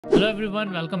Hello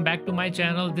everyone, welcome back to my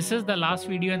channel. This is the last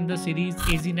video in the series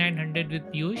AZ900 with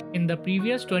Piyush. In the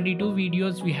previous 22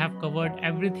 videos, we have covered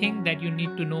everything that you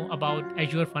need to know about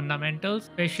Azure Fundamentals,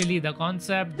 especially the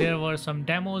concept. There were some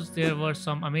demos, there were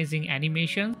some amazing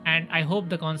animations, and I hope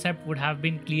the concept would have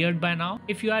been cleared by now.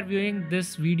 If you are viewing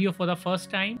this video for the first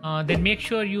time, then make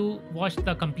sure you watch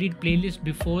the complete playlist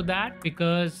before that,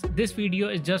 because this video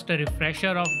is just a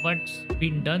refresher of what's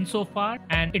been done so far,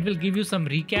 and it will give you some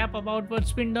recap about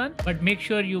what's been done, but make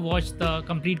sure you watch the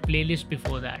complete playlist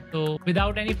before that. So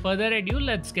without any further ado,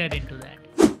 let's get into that.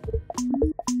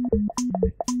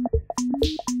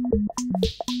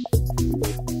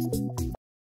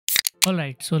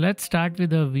 Alright, so let's start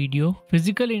with a video.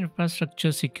 Physical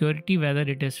infrastructure security, whether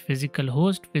it is physical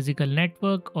host, physical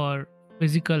network, or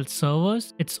physical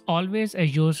servers, it's always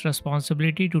Azure's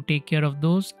responsibility to take care of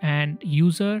those, and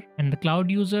user and the cloud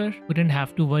user wouldn't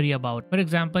have to worry about. For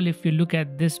example, if you look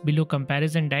at this below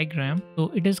comparison diagram,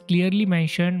 so it is clearly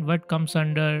mentioned what comes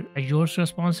under Azure's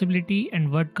responsibility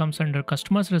and what comes under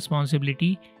customer's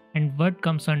responsibility and what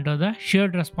comes under the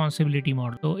shared responsibility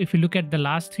model. So if you look at the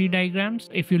last three diagrams,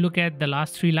 if you look at the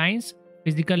last three lines,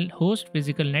 physical host,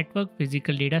 physical network,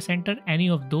 physical data center, any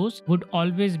of those would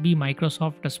always be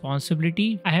Microsoft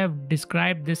responsibility. I have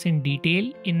described this in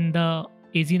detail in the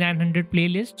AZ900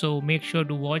 playlist, so make sure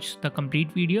to watch the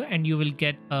complete video and you will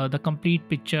get the complete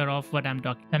picture of what I'm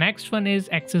talking. The next one is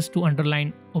access to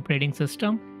underlying operating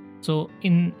system. So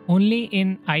only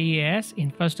in IaaS,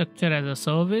 infrastructure as a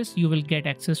service, you will get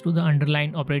access to the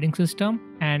underlying operating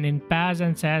system, and in PaaS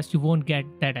and SaaS you won't get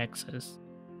that access.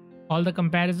 All the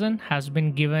comparison has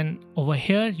been given over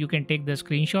here. You can take the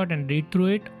screenshot and read through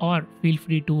it, or feel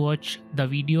free to watch the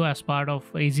video as part of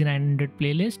AZ900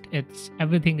 playlist.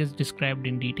 Everything is described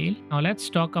in detail. Now let's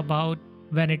talk about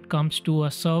when it comes to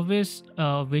a service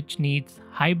which needs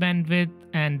high bandwidth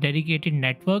and dedicated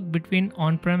network between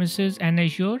on-premises and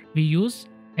Azure. We use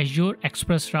Azure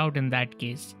Express Route in that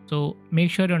case. So make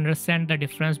sure to understand the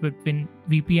difference between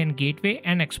VPN gateway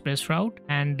and Express Route,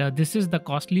 and this is the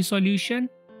costly solution,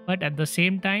 but at the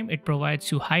same time it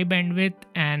provides you high bandwidth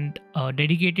and a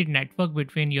dedicated network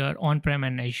between your on-prem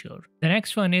and Azure. The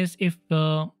next one is if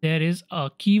there is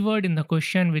a keyword in the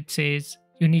question which says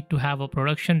you need to have a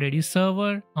production ready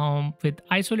server with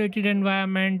isolated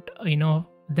environment,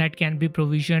 that can be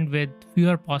provisioned with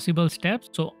fewer possible steps.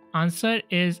 So answer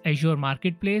is Azure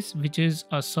Marketplace, which is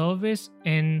a service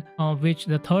in which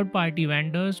the third-party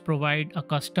vendors provide a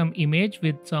custom image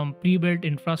with some pre-built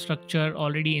infrastructure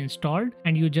already installed,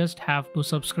 and you just have to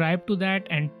subscribe to that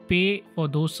and pay for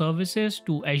those services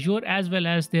to Azure, as well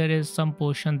as there is some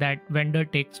portion that vendor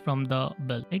takes from the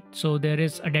bill, right? So there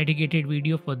is a dedicated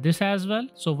video for this as well.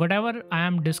 So whatever I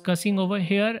am discussing over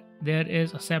here, there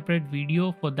is a separate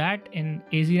video for that in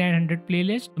AZ900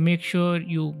 playlist. Make sure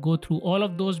you go through all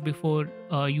of those before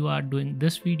you are doing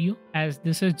this video, as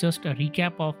this is just a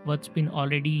recap of what's been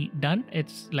already done.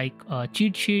 It's like a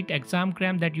cheat sheet, exam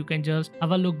cram that you can just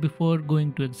have a look before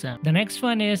going to exam. The next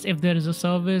one is if there is a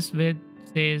service with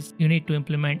says you need to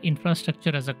implement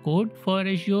infrastructure as a code for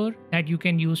Azure that you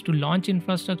can use to launch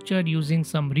infrastructure using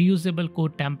some reusable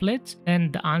code templates,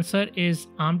 then the answer is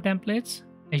ARM templates,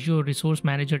 Azure Resource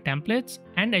Manager templates,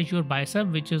 and Azure Bicep,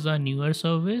 which is a newer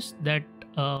service that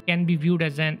can be viewed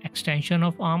as an extension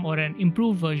of ARM or an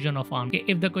improved version of ARM. Okay,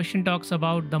 if the question talks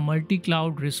about the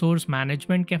multi-cloud resource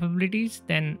management capabilities,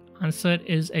 then answer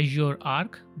is Azure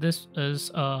Arc. This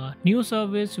is a new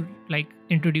service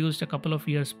introduced a couple of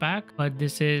years back, but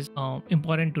this is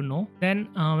important to know. Then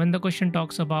when the question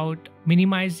talks about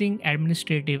minimizing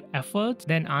administrative efforts,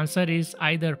 then answer is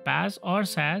either PaaS or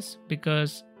SaaS,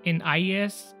 because in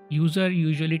IaaS, user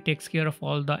usually takes care of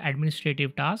all the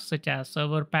administrative tasks such as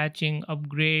server patching,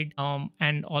 upgrade,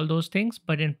 and all those things.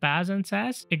 But in PaaS and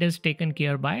SaaS, it is taken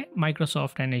care by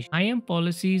Microsoft and Azure. IAM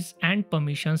policies and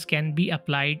permissions can be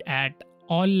applied at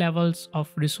all levels of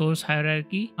resource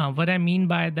hierarchy. What I mean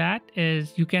by that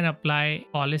is you can apply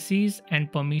policies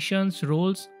and permissions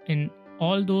roles in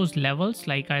all those levels,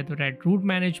 like either at root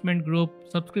management group,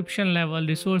 subscription level,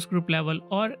 resource group level,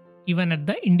 or even at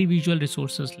the individual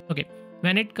resources. Okay,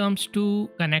 when it comes to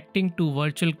connecting to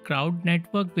virtual cloud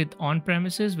network with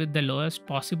on-premises with the lowest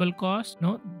possible cost,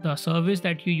 the service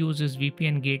that you use is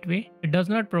VPN gateway. It does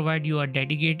not provide you a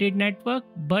dedicated network,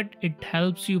 but it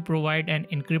helps you provide an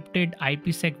encrypted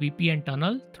IPsec VPN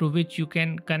tunnel through which you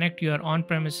can connect your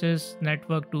on-premises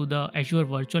network to the Azure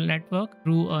virtual network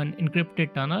through an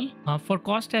encrypted tunnel. For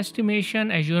cost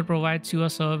estimation, Azure provides you a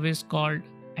service called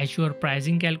Azure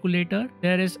Pricing Calculator.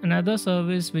 There is another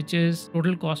service which is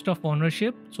Total Cost of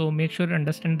Ownership. So make sure to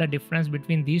understand the difference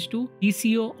between these two.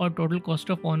 TCO or Total Cost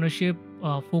of Ownership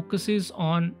focuses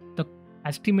on the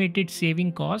estimated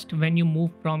saving cost when you move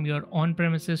from your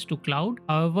on-premises to cloud.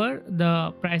 However,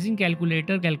 the pricing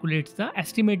calculator calculates the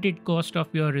estimated cost of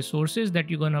your resources that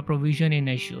you're going to provision in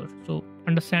Azure. So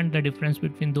understand the difference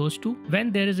between those two.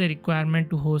 When there is a requirement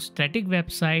to host static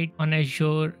website on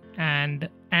Azure and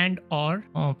or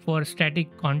for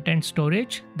static content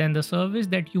storage, then the service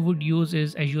that you would use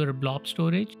is Azure Blob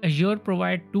Storage. Azure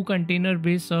provide two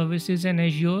container-based services in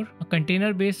Azure.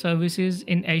 Container-based services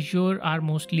in Azure are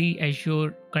mostly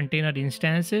Azure container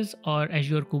instances or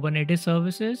Azure Kubernetes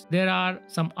services. There are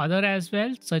some other as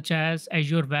well, such as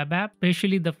Azure Web App,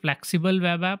 especially the flexible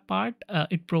web app part.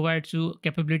 It provides you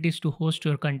capabilities to host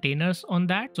your containers on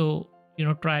that. So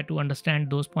try to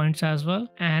understand those points as well.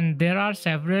 And there are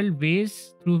several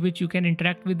ways through which you can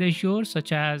interact with Azure,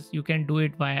 such as you can do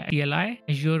it via CLI,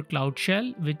 Azure Cloud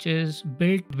Shell, which is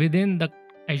built within the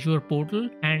Azure portal,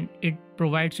 and it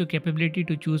provides you capability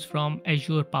to choose from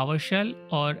Azure PowerShell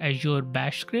or Azure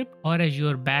Bash script or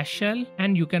Azure Bash shell,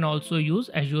 and you can also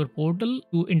use Azure portal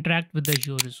to interact with the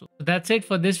Azure resource. So that's it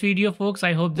for this video, folks.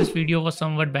 I hope this video was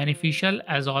somewhat beneficial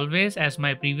as always, as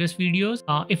my previous videos.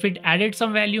 If it added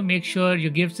some value, make sure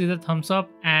you give it a thumbs up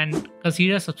and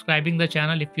consider subscribing the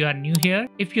channel if you are new here.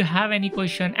 If you have any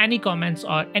question, any comments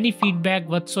or any feedback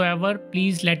whatsoever,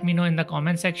 please let me know in the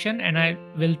comment section and I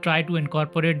will try to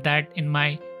incorporate that in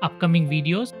my upcoming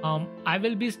videos. I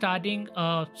will be starting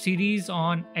a series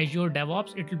on Azure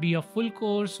DevOps. It will be a full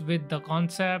course with the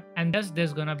concept, and yes,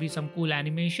 there's gonna be some cool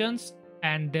animations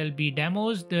and there'll be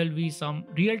demos, there'll be some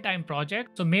real-time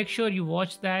projects. So make sure you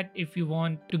watch that if you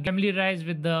want to familiarize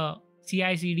with the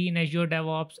CI/CD in Azure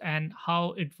DevOps and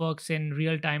how it works in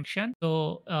real-time action.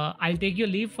 So I'll take your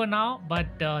leave for now, but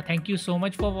thank you so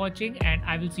much for watching and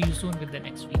I will see you soon with the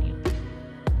next video.